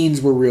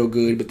beans were real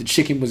good, but the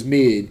chicken was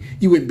mid,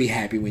 you wouldn't be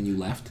happy when you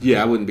left.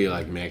 Yeah, I wouldn't be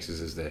like,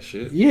 Max's is that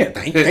shit. Yeah,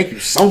 thank you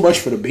so much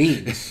for the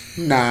beans.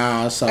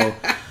 Nah, so,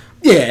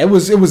 yeah, it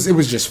was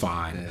just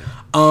fine.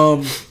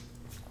 Yeah.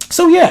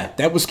 So, yeah,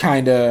 that was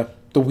kind of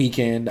the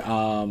weekend.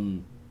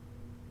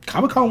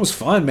 Comic-Con was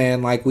fun,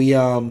 man. Like, we,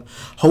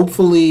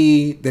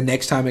 hopefully the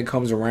next time it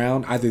comes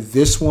around, either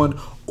this one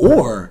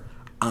or,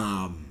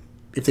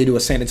 if they do a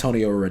San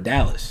Antonio or a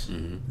Dallas,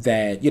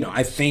 that,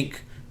 I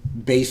think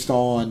based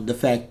on the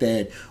fact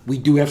that we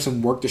do have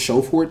some work to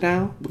show for it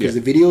now, because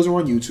the videos are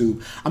on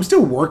YouTube. I'm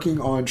still working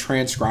on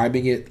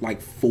transcribing it,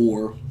 like,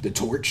 for the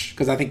Torch,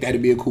 because I think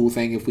that'd be a cool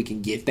thing if we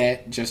can get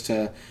that, just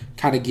to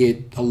kind of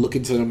get a look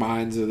into the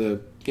minds of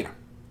the,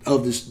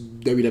 of this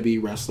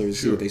WWE wrestlers,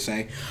 see what they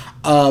say.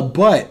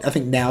 But I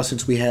think now,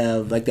 since we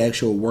have like the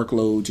actual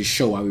workload to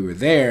show why we were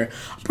there,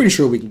 I'm pretty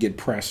sure we can get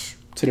press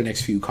to the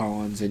next few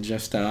cons and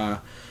just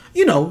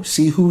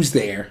see who's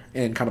there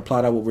and kind of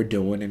plot out what we're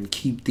doing and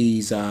keep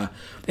these at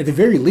the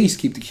very least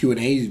keep the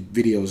Q&A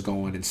videos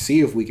going and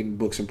see if we can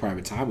book some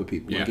private time with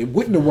people. Like, it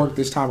wouldn't have worked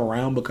this time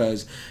around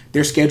because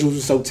their schedules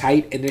were so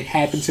tight, and it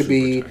happened to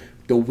be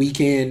the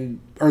weekend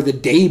or the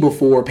day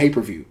before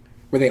pay-per-view,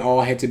 where they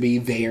all had to be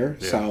there.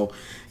 Yeah. So,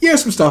 yeah,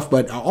 some stuff.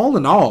 But all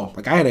in all,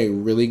 like, I had a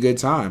really good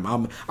time.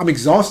 I'm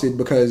exhausted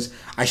because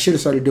I should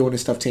have started doing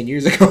this stuff 10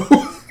 years ago.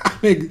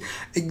 I'm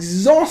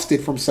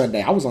exhausted from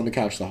Sunday. I was on the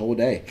couch the whole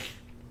day.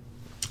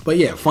 But,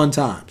 yeah, fun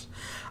times.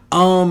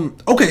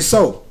 Okay,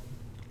 so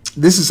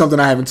this is something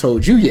I haven't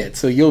told you yet,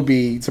 so you'll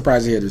be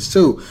surprised to hear this,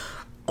 too.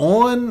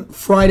 On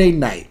Friday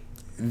night,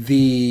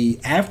 the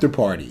after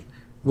party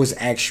was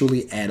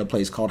actually at a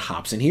place called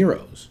Hops and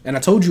Heroes. And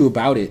I told you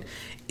about it.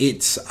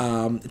 It's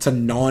a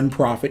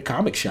non-profit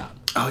comic shop.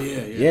 Oh,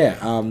 yeah.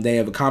 Yeah, they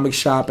have a comic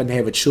shop and they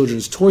have a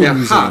children's toy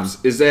museum.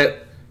 Hops, is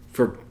that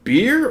for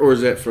beer or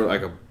is that for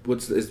like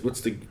what's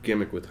the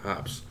gimmick with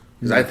hops?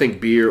 Because I think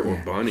beer or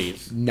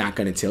bunnies. Not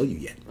going to tell you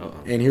yet.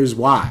 Uh-oh. And here's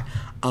why.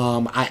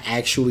 I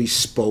actually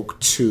spoke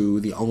to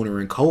the owner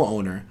and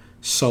co-owner.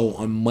 So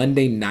on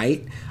Monday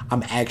night,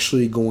 I'm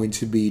actually going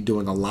to be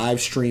doing a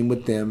live stream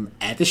with them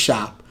at the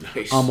shop.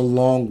 Nice.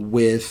 Along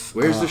with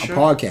Where's the a show?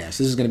 podcast.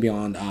 This is going to be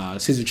on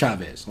Cesar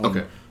Chavez.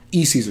 Okay.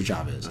 Cesar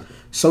Chavez. Okay.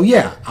 So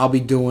yeah, I'll be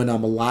doing a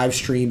live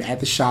stream at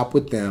the shop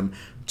with them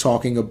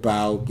talking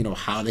about,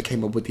 how they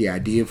came up with the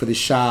idea for the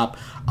shop,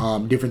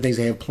 different things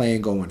they have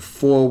planned going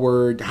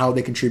forward, how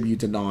they contribute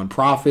to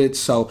nonprofits.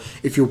 So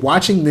if you're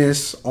watching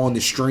this on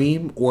the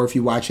stream, or if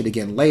you watch it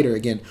again later,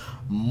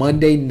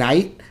 Monday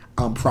night,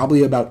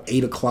 probably about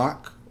 8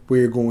 o'clock,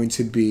 we're going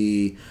to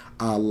be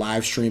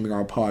live streaming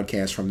our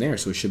podcast from there.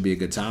 So it should be a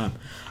good time.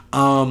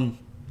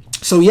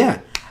 So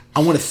yeah,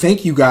 I want to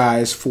thank you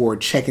guys for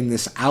checking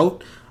this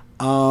out.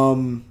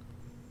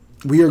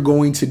 We are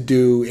going to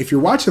do, if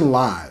you're watching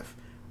live,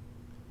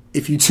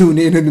 if you tune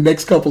in the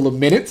next couple of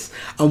minutes,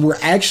 we're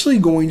actually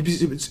going to be,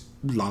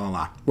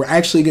 we're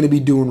actually going to be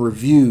doing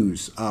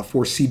reviews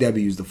for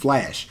CW's The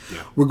Flash.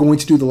 Yeah. We're going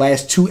to do the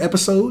last 2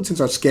 episodes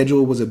since our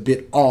schedule was a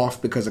bit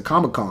off because of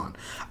Comic-Con.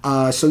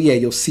 So yeah,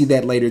 you'll see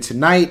that later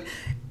tonight.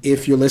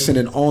 If you're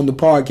listening on the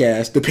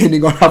podcast,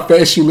 depending on how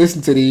fast you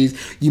listen to these,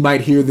 you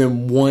might hear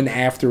them one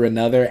after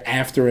another.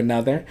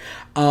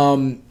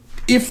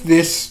 If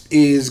this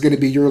is going to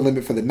be your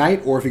limit for the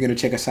night, or if you're going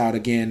to check us out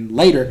again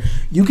later,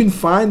 you can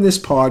find this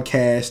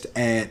podcast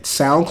at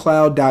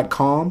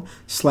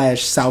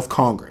soundcloud.com/South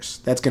Congress.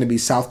 That's going to be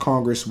South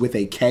Congress with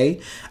a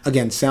K.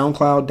 Again,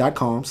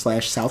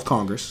 soundcloud.com/South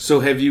Congress.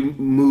 So have you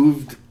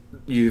moved,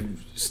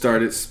 you've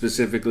started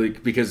specifically,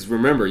 because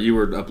remember, you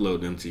were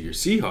uploading them to your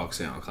Seahawk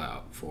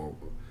SoundCloud for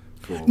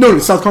No,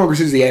 South Congress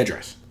is the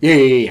address.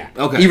 Yeah.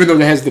 Okay. Even though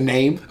it has the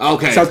name.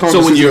 Okay. South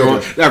Congress, so when you're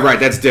on, right,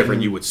 that's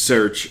different. You would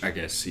search, I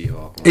guess,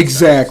 Seahawk.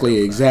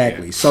 Exactly.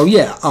 Yeah. So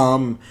yeah,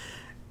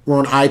 we're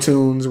on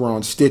iTunes, we're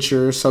on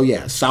Stitcher. So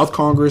yeah, South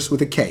Congress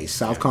with a K.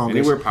 South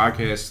Congress. Anywhere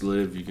podcasts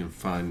live, you can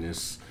find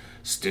this.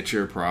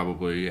 Stitcher,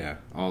 probably, yeah,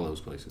 all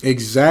those places.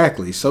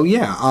 Exactly. So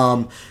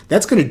yeah,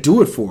 that's gonna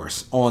do it for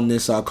us on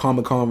this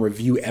Comic-Con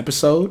review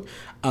episode.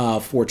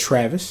 For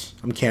Travis,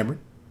 I'm Cameron,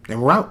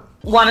 and we're out.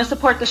 Want to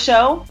support the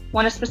show?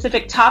 Want a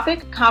specific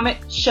topic, comic,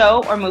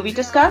 show, or movie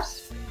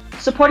discussed?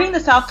 Supporting the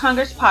South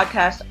Congress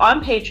podcast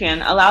on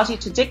Patreon allows you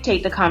to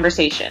dictate the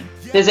conversation.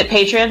 Visit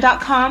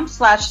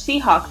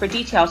patreon.com/Seahawk for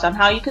details on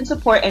how you can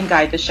support and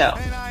guide the show.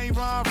 I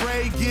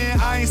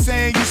ain't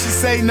saying you should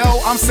say no,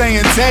 I'm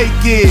saying take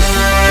it.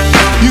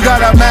 You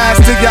got a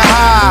mask to your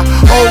high.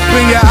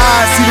 Open your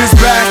eyes, see this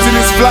bastard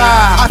is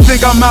fly. I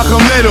think I'm Malcolm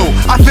Little,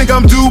 I think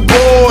I'm Du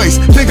Bois,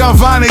 think I'm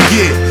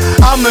Vonnegut,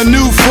 I'm the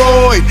new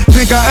Freud,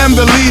 think I am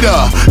the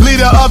leader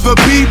of the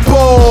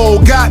people.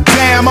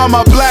 Goddamn, I'm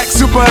a black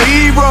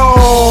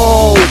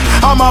superhero.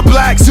 I'm a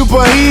black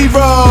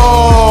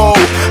superhero.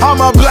 I'm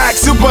a black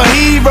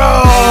superhero.